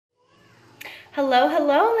Hello,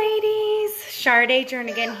 hello, ladies. Sade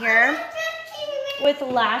Jernigan here with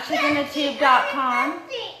lashesinatube.com.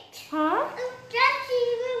 Huh?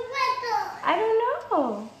 I don't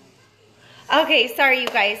know. Okay, sorry, you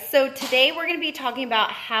guys. So today we're going to be talking about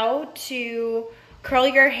how to curl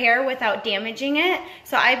your hair without damaging it.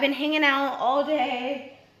 So I've been hanging out all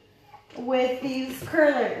day with these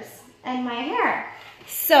curlers and my hair.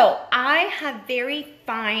 So I have very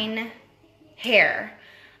fine hair.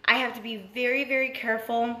 I have to be very, very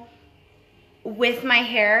careful with my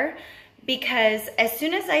hair because as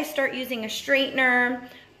soon as I start using a straightener,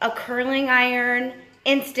 a curling iron,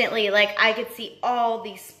 instantly, like, I could see all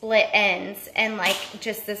these split ends and like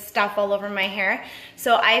just this stuff all over my hair.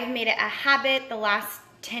 So I've made it a habit the last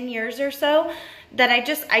 10 years or so that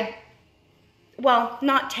well,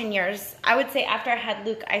 not 10 years. I would say after I had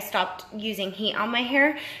Luke, I stopped using heat on my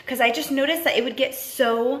hair because I just noticed that it would get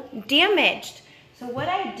so damaged. So what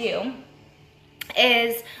I do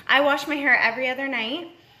is I wash my hair every other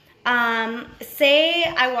night. Say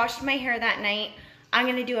I washed my hair that night, I'm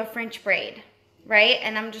gonna do a French braid, right?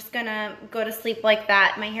 And I'm just gonna go to sleep like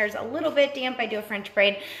that. My hair's a little bit damp, I do a French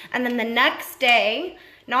braid. And then the next day,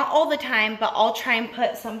 not all the time, but I'll try and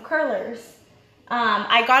put some curlers.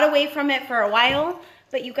 I got away from it for a while,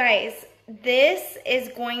 but you guys,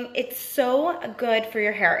 it's so good for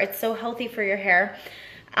your hair. It's so healthy for your hair.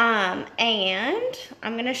 And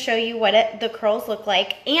I'm gonna show you what the curls look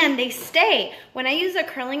like, and they stay. When I use a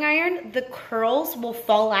curling iron, the curls will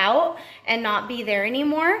fall out and not be there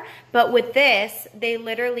anymore, but with this, they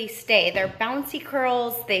literally stay. They're bouncy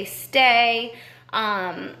curls, they stay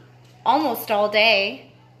almost all day,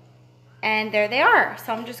 and there they are.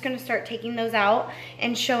 So I'm just gonna start taking those out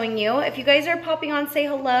and showing you. If you guys are popping on, say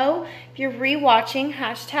hello. If you're rewatching,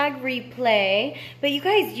 hashtag replay. But you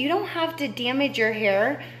guys, you don't have to damage your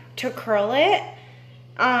hair to curl it.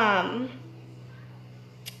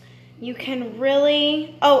 You can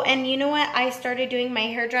really, oh, and you know what? I started doing, my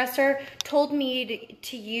hairdresser told me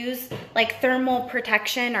to use like thermal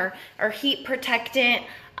protection or heat protectant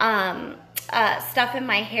stuff in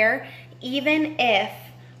my hair, even if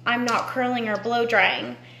I'm not curling or blow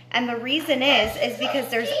drying. And the reason is because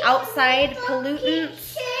there's outside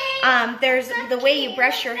pollutants. There's the way you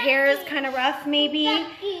brush your hair is kind of rough maybe.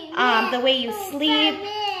 The way you sleep.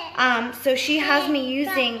 So she has me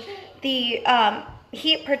using the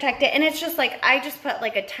heat protectant, and it's just like, I just put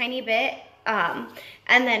like a tiny bit and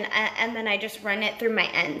then I just run it through my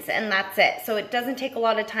ends, and that's it. So it doesn't take a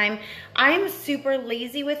lot of time. I'm super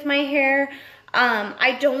lazy with my hair.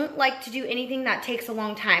 I don't like to do anything that takes a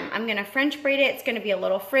long time. I'm gonna French braid it. It's gonna be a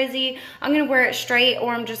little frizzy. I'm gonna wear it straight,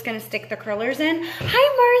 or I'm just gonna stick the curlers in.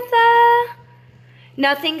 Hi, Martha.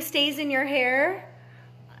 Nothing stays in your hair.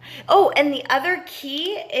 Oh, and the other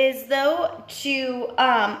key is though to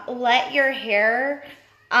let your hair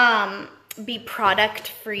be product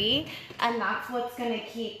free, and that's what's gonna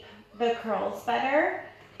keep the curls better.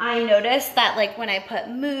 I noticed that like when I put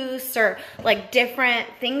mousse or like different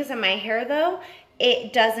things in my hair though,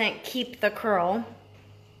 it doesn't keep the curl.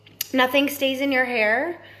 Nothing stays in your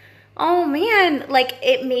hair. Oh man, like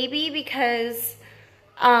it may be because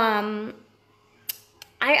I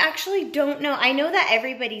actually don't know. I know that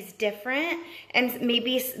everybody's different and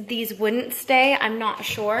maybe these wouldn't stay, I'm not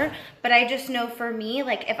sure. But I just know for me,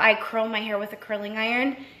 like if I curl my hair with a curling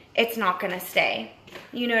iron, it's not gonna stay.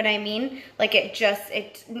 You know what I mean? Like it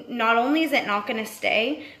not only is it not gonna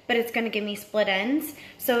stay, but it's gonna give me split ends.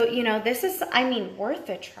 So, you know, this is, I mean, worth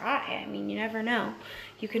a try. I mean, you never know.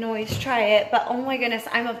 You can always try it, but oh my goodness,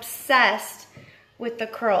 I'm obsessed with the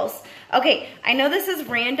curls. Okay, I know this is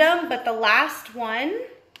random, but the last one,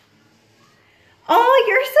 oh,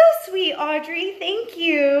 you're so sweet, Audrey, thank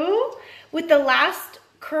you. With the last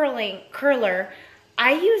curler,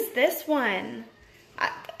 I use this one.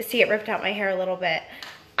 See, it ripped out my hair a little bit.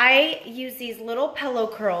 I use these little pillow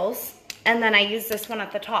curls, and then I use this one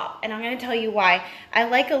at the top. And I'm gonna tell you why. I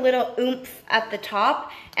like a little oomph at the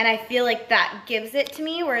top, and I feel like that gives it to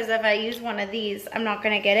me, whereas if I use one of these, I'm not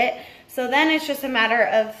gonna get it. So then it's just a matter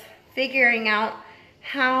of figuring out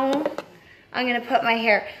how I'm gonna put my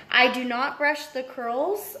hair. I do not brush the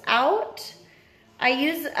curls out.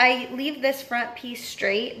 I leave this front piece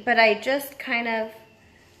straight, but I just kind of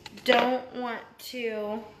don't want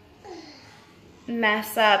to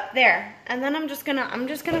mess up there. And then I'm just gonna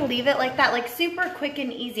leave it like that, like super quick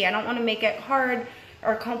and easy. I don't want to make it hard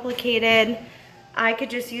or complicated. I could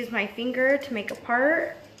just use my finger to make a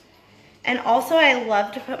part. And also I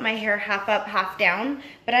love to put my hair half up, half down,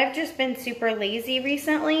 but I've just been super lazy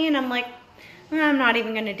recently, and I'm like, I'm not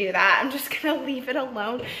even gonna do that. I'm just gonna leave it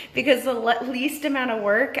alone because the least amount of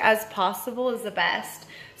work as possible is the best.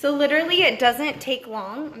 So literally it doesn't take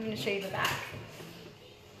long. I'm gonna show you the back.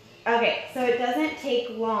 Okay, so it doesn't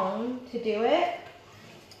take long to do it.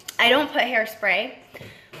 I don't put hairspray.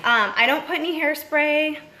 I don't put any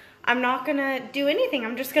hairspray. I'm not gonna do anything.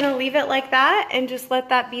 I'm just gonna leave it like that and just let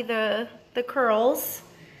that be the curls.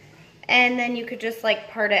 And then you could just like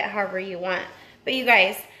part it however you want. But you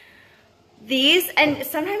guys, these, and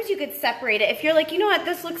sometimes you could separate it. If you're like, you know what,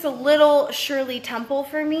 this looks a little Shirley Temple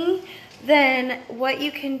for me, then what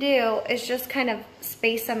you can do is just kind of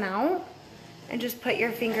space them out and just put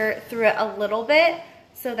your finger through it a little bit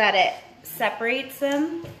so that it separates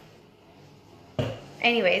them.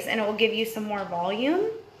 Anyways, and it will give you some more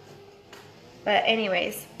volume. But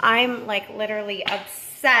anyways, I'm like literally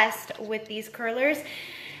obsessed with these curlers.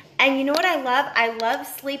 And you know what I love? I love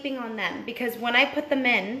sleeping on them because when I put them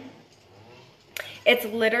in, it's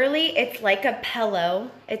literally, it's like a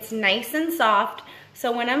pillow. It's nice and soft.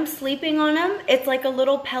 So when I'm sleeping on them, it's like a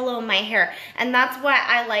little pillow in my hair. And that's why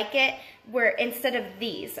I like it where instead of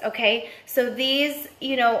these, okay? So these,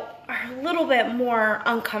 you know, are a little bit more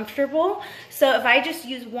uncomfortable. So if I just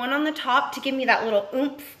use one on the top to give me that little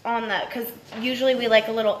oomph on the, because usually we like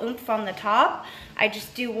a little oomph on the top, I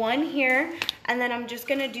just do one here, and then I'm just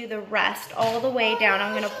gonna do the rest all the way down.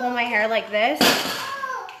 I'm gonna pull my hair like this,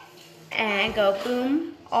 and go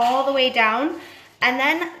boom, all the way down. And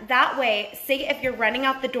then that way, say if you're running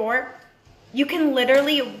out the door, you can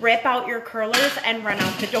literally rip out your curlers and run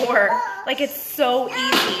out the door. Like it's so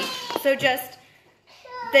easy. So just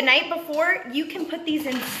the night before, you can put these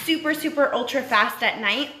in super, super ultra fast at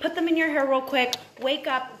night. Put them in your hair real quick, wake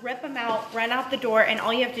up, rip them out, run out the door, and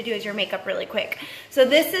all you have to do is your makeup really quick. So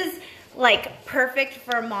this is like perfect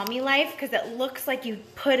for mommy life because it looks like you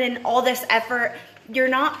put in all this effort. You're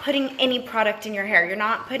not putting any product in your hair. You're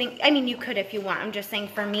not putting, I mean, you could if you want. I'm just saying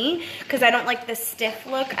for me, because I don't like the stiff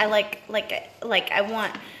look. I like I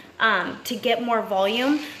want to get more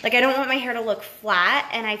volume. Like I don't want my hair to look flat,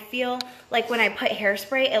 and I feel like when I put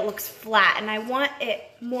hairspray, it looks flat, and I want it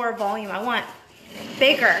more volume. I want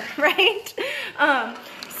bigger, right?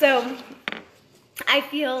 So I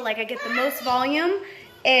feel like I get the most volume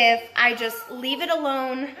if I just leave it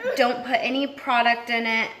alone, don't put any product in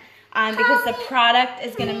it, because the product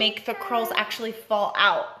is gonna make the curls actually fall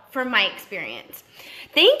out, from my experience.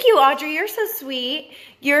 Thank you, Audrey, you're so sweet.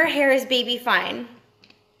 Your hair is baby fine.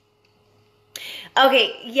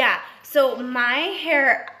 Okay, yeah, so my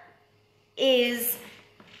hair is,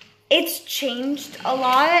 it's changed a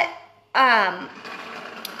lot.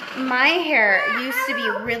 My hair used to be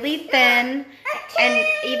really thin and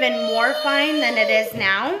even more fine than it is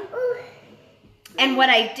now. And what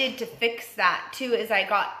I did to fix that too is I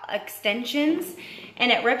got extensions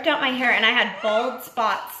and it ripped out my hair, and I had bald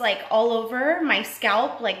spots like all over my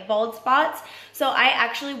scalp, like bald spots. So I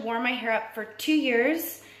actually wore my hair up for 2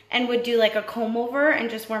 years and would do like a comb over and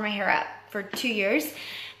just wear my hair up for 2 years.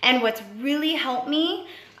 And what's really helped me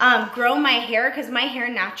grow my hair, because my hair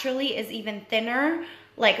naturally is even thinner,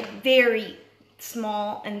 like very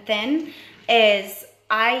small and thin, is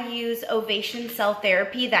I use Ovation Cell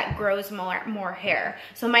Therapy that grows more hair.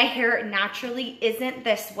 So my hair naturally isn't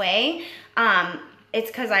this way. It's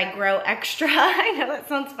because I grow extra. I know that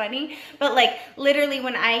sounds funny, but like literally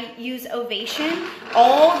when I use Ovation,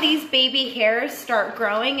 all these baby hairs start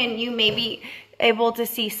growing, and you may be able to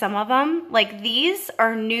see some of them. Like these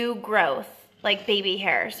are new growth, like baby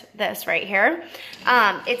hairs, this right here.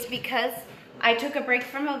 It's because I took a break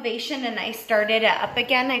from Ovation and I started it up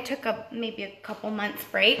again. I took maybe a couple months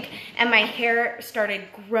break, and my hair started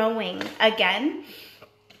growing again.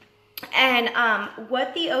 And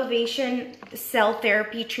what the Ovation Cell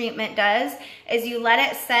Therapy treatment does is you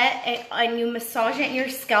let it set and you massage it in your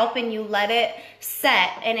scalp and you let it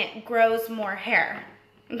set, and it grows more hair.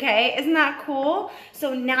 Okay, isn't that cool?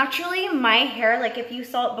 So naturally my hair, like if you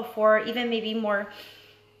saw it before, even maybe more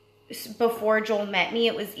before Joel met me,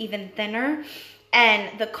 it was even thinner.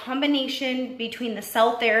 And the combination between the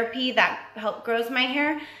cell therapy that helped grows my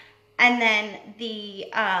hair, and then the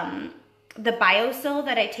BioSil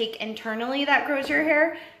that I take internally that grows your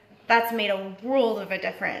hair, that's made a world of a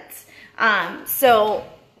difference. I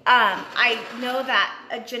know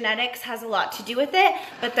that genetics has a lot to do with it,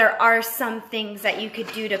 but there are some things that you could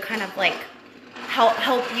do to kind of like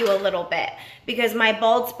help you a little bit, because my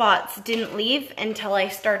bald spots didn't leave until I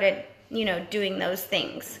started, you know, doing those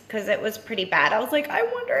things, because it was pretty bad. I was like, I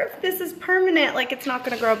wonder if this is permanent, like it's not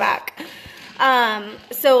gonna grow back.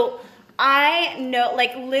 So I know,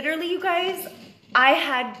 like literally you guys, I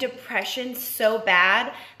had depression so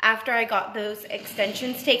bad after I got those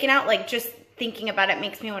extensions taken out. Like just thinking about it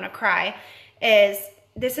makes me want to cry. Is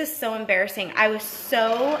this is so embarrassing. I was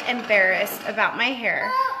so embarrassed about my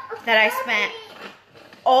hair that I spent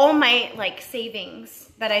all my like savings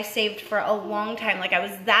that I saved for a long time. Like I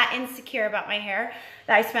was that insecure about my hair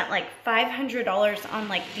that I spent like $500 on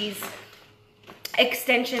like these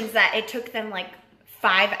extensions that it took them like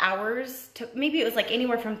 5 hours to, maybe it was like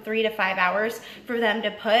anywhere from 3 to 5 hours for them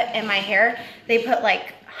to put in my hair. They put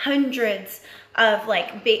like hundreds of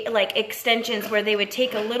like extensions where they would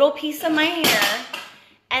take a little piece of my hair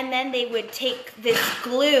and then they would take this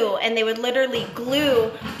glue and they would literally glue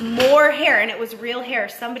more hair, and it was real hair,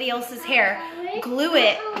 somebody else's hair, glue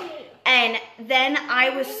it. And then I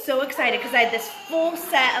was so excited because I had this full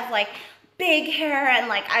set of like big hair and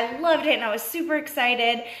like I loved it and I was super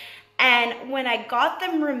excited. And when I got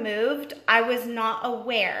them removed, I was not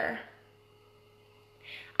aware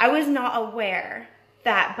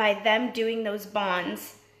that by them doing those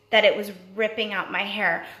bonds, that it was ripping out my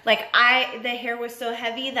hair. Like the hair was so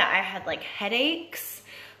heavy that I had like headaches.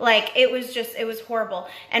 Like it was horrible.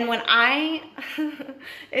 And when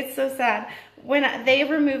it's so sad. When they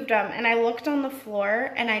removed them and I looked on the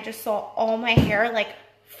floor and I just saw all my hair like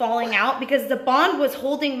falling out because the bond was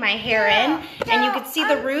holding my hair in and you could see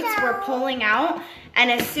the roots were pulling out.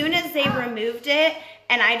 And as soon as they removed it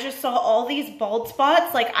and I just saw all these bald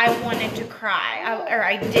spots, like I wanted to cry,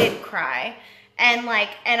 I did cry. And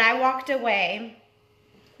I walked away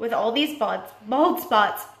with all these bald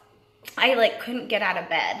spots. I like couldn't get out of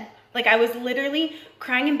bed. Like I was literally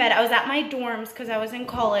crying in bed. I was at my dorms because I was in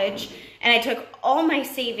college and I took all my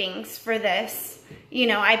savings for this. You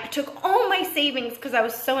know, I took all my savings because I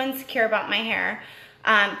was so insecure about my hair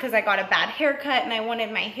because I got a bad haircut and I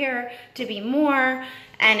wanted my hair to be more,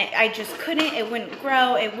 and I just couldn't. It wouldn't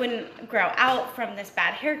grow. It wouldn't grow out from this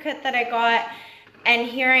bad haircut that I got. And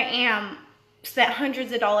here I am, spent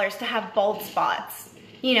hundreds of dollars to have bald spots,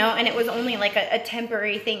 you know, and it was only like a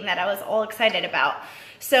temporary thing that I was all excited about.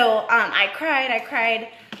 So I cried.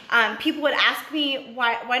 People would ask me,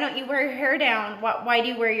 why don't you wear your hair down? Why do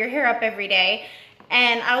you wear your hair up every day?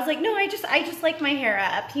 And I was like, no, I just like my hair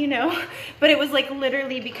up, you know. But it was like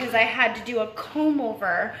literally because I had to do a comb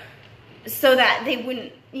over so that they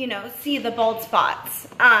wouldn't, you know, see the bald spots.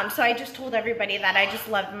 So I just told everybody that I just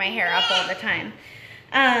loved my hair up all the time.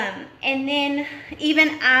 And then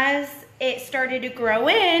even as it started to grow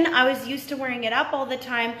in, I was used to wearing it up all the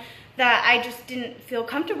time that I just didn't feel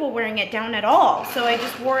comfortable wearing it down at all. So I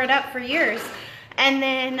just wore it up for years. And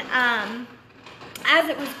then as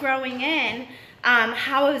it was growing in,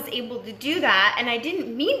 how I was able to do that, and I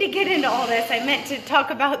didn't mean to get into all this, I meant to talk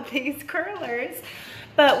about these curlers,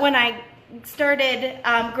 but when I started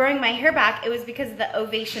growing my hair back, it was because of the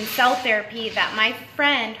Ovation cell therapy that my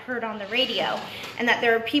friend heard on the radio, and that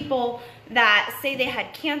there are people that say they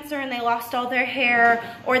had cancer and they lost all their hair,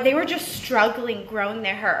 or they were just struggling growing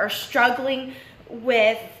their hair or struggling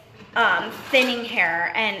with thinning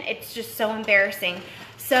hair, and it's just so embarrassing.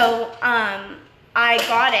 So I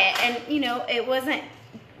got it, and you know, it wasn't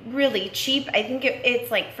really cheap. I think it's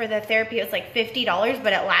like for the therapy it was like $50,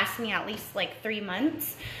 but it lasts me at least like 3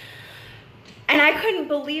 months. And I couldn't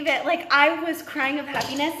believe it. Like I was crying of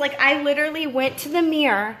happiness. Like I literally went to the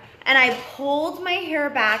mirror and I pulled my hair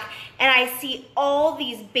back and I see all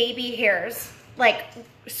these baby hairs like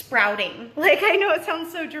sprouting. Like I know it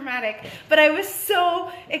sounds so dramatic, but I was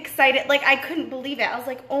so excited. Like I couldn't believe it. I was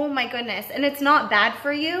like, oh my goodness. And it's not bad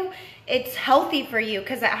for you. It's healthy for you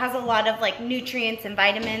because it has a lot of like nutrients and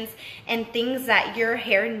vitamins and things that your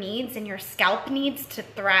hair needs and your scalp needs to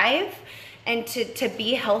thrive and to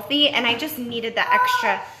be healthy. And I just needed that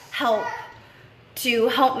extra help to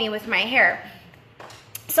help me with my hair.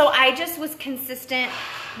 So I just was consistent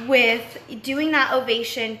with doing that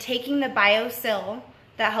Ovation, taking the BioSil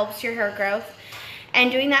that helps your hair growth,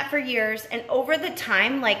 and doing that for years. And over the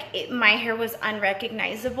time, like my hair was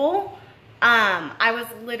unrecognizable. I was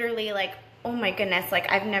literally like, oh my goodness,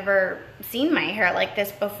 like I've never seen my hair like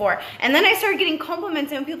this before. And then I started getting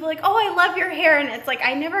compliments and people were like, oh, I love your hair. And it's like,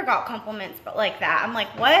 I never got compliments but like that. I'm like,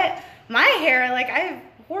 what? My hair? Like I have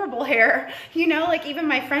horrible hair, you know, like even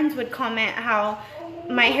my friends would comment how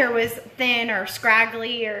my hair was thin or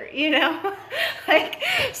scraggly or, you know, like,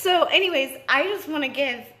 so anyways, I just want to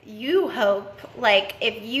give you hope. Like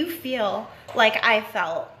if you feel like I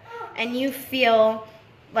felt and you feel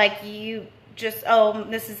like you just, oh,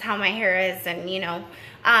 this is how my hair is, and you know,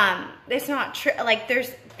 it's not true. Like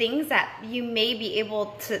there's things that you may be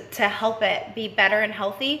able to help it be better and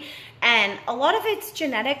healthy. And a lot of it's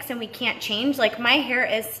genetics and we can't change. Like my hair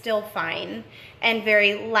is still fine and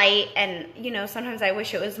very light, and you know, sometimes I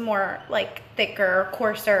wish it was more like thicker or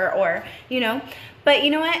coarser, or you know, but you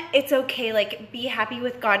know what, it's okay. Like be happy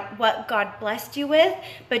with God, what God blessed you with,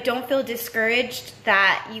 but don't feel discouraged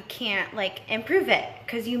that you can't like improve it,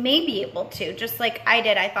 because you may be able to, just like I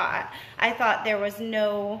did. I thought there was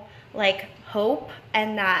no like hope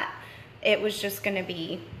and that it was just gonna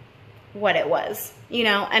be what it was, you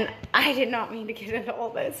know. And I did not mean to get into all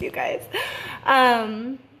this, you guys.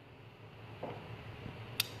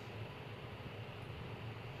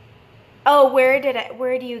 Oh, where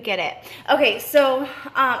do you get it? Okay, so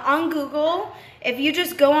on Google, if you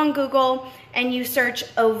just go on Google and you search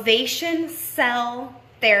Ovation Cell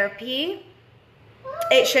Therapy,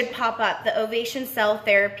 it should pop up, the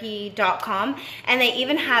ovationscelltherapy.com, and they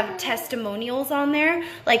even have testimonials on there.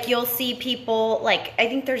 Like you'll see people, like I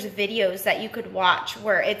think there's videos that you could watch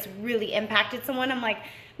where it's really impacted someone. I'm like,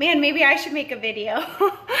 man, maybe I should make a video,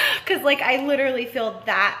 because like I literally feel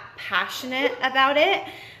that passionate about it.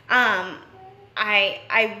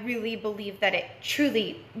 I really believe that it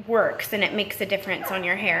truly works and it makes a difference on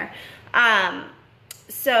your hair.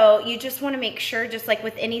 So you just want to make sure, just like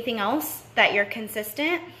with anything else, that you're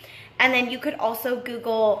consistent. And then you could also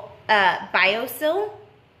Google BioSil.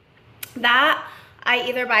 That I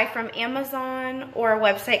either buy from Amazon or a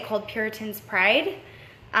website called Puritan's Pride.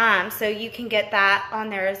 So you can get that on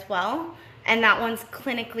there as well. And that one's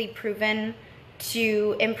clinically proven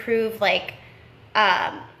to improve, like,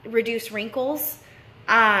 reduce wrinkles,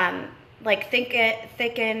 like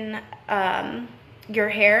thicken your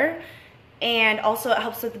hair, and also it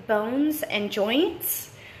helps with bones and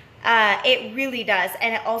joints. It really does,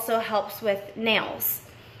 and it also helps with nails.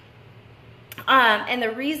 And the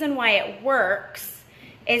reason why it works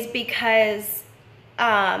is because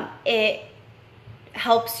it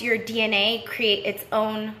helps your DNA create its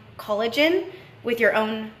own collagen with your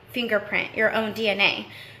own fingerprint, your own DNA.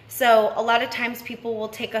 So a lot of times people will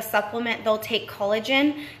take a supplement, they'll take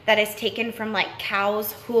collagen that is taken from like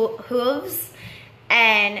cows' hooves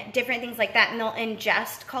and different things like that, and they'll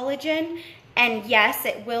ingest collagen. And yes,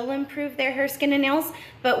 it will improve their hair, skin, and nails,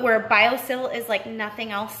 but where BioSil is like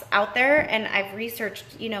nothing else out there, and I've researched,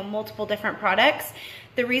 you know, multiple different products,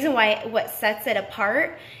 the reason why, what sets it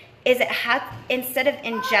apart is it has, instead of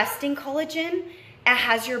ingesting collagen, it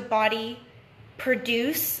has your body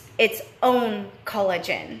produce its own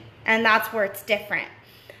collagen, and that's where it's different.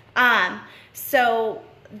 So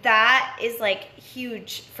that is like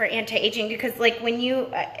huge for anti-aging, because like when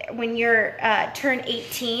you're turn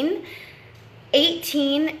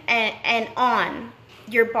 18 and on,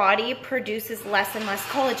 your body produces less and less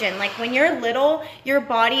collagen. Like when you're little, your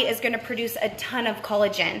body is going to produce a ton of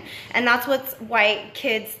collagen, and that's why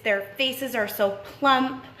kids, their faces are so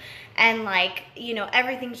plump, and like, you know,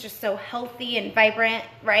 everything's just so healthy and vibrant,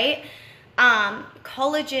 right?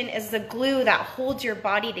 Collagen is the glue that holds your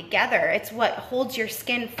body together. It's what holds your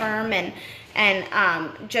skin firm, and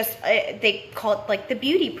they call it like the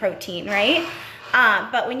beauty protein, right?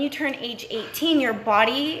 But when you turn age 18, your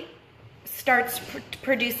body starts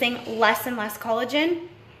producing less and less collagen.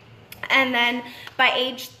 And then by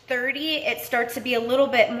age 30, it starts to be a little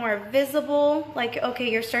bit more visible. Like, okay,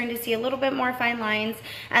 you're starting to see a little bit more fine lines.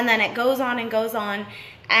 And then it goes on and goes on.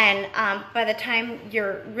 And by the time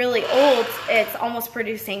you're really old, it's almost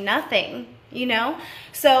producing nothing, you know?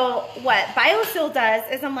 So what BioSil does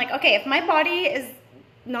is, I'm like, okay, if my body is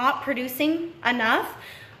not producing enough,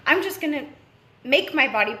 I'm just going to make my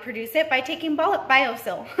body produce it by taking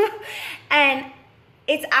BioSil. And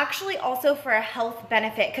it's actually also for a health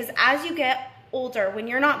benefit, because as you get older, when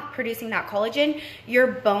you're not producing that collagen, your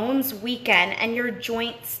bones weaken and your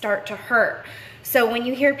joints start to hurt. So when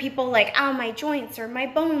you hear people like, oh, my joints or my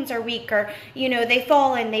bones are weak, or, you know, they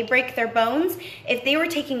fall and they break their bones, if they were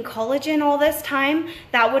taking collagen all this time,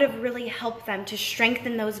 that would have really helped them to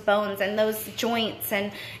strengthen those bones and those joints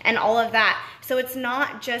and all of that. So it's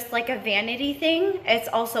not just like a vanity thing, it's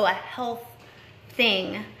also a health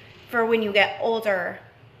thing. For when you get older,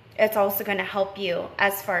 it's also going to help you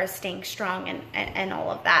as far as staying strong and all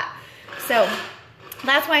of that. So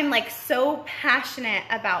that's why I'm like so passionate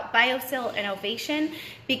about BioSil and Ovation,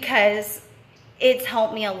 because it's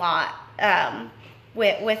helped me a lot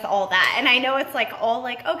with all that. And I know it's like all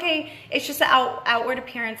like, okay, it's just an outward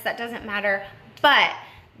appearance, that doesn't matter, but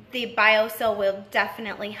the BioSil will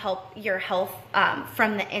definitely help your health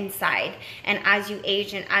from the inside. And as you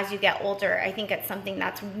age and as you get older, I think it's something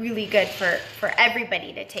that's really good for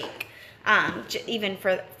everybody to take, even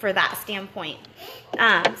for that standpoint.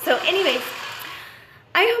 So anyways,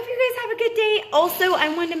 I hope you guys have a good day. Also,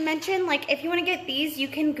 I wanted to mention, like, if you want to get these, you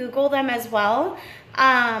can Google them as well.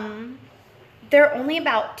 They're only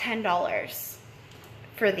about $10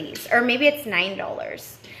 for these, or maybe it's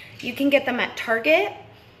 $9. You can get them at Target.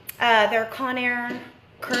 They're Conair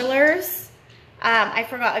curlers. I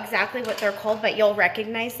forgot exactly what they're called, but you'll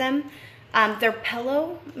recognize them. They're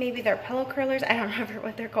pillow, maybe they're pillow curlers. I don't remember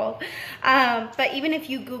what they're called. But even if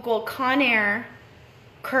you Google Conair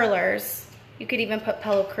curlers, you could even put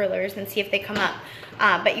pillow curlers and see if they come up.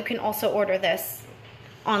 But you can also order this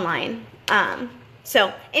online.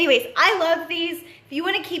 So anyways, I love these. If you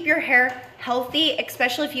want to keep your hair healthy,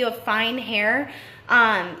 especially if you have fine hair,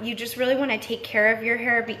 you just really want to take care of your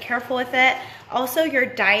hair, be careful with it. Also, your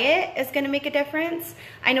diet is going to make a difference.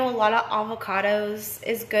 I know a lot of avocados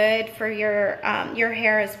is good for your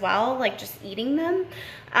hair as well, like just eating them.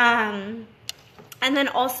 And then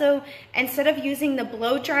also, instead of using the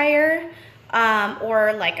blow dryer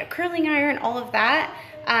or like a curling iron, all of that,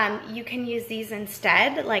 you can use these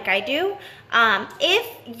instead, like I do.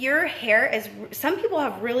 If your hair is, some people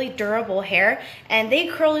have really durable hair and they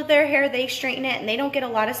curl their hair, they straighten it, and they don't get a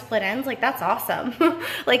lot of split ends, like that's awesome.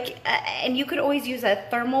 Like, and you could always use a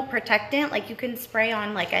thermal protectant, like you can spray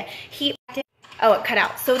on like a heat. Oh, it cut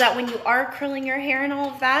out. So that when you are curling your hair and all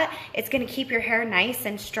of that, it's gonna keep your hair nice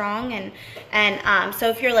and strong. And so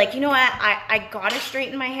if you're like, you know what, I gotta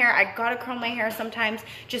straighten my hair, I gotta curl my hair sometimes,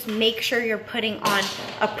 just make sure you're putting on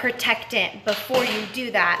a protectant before you do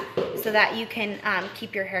that, so that you can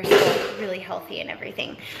keep your hair still really healthy and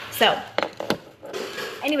everything. So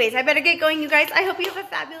anyways, I better get going, you guys. I hope you have a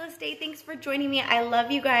fabulous day. Thanks for joining me. I love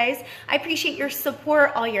you guys. I appreciate your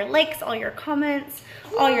support, all your likes, all your comments,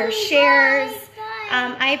 all your shares.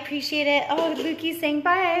 I appreciate it. Oh, Lukey's saying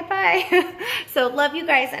bye, bye. So love you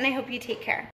guys, and I hope you take care.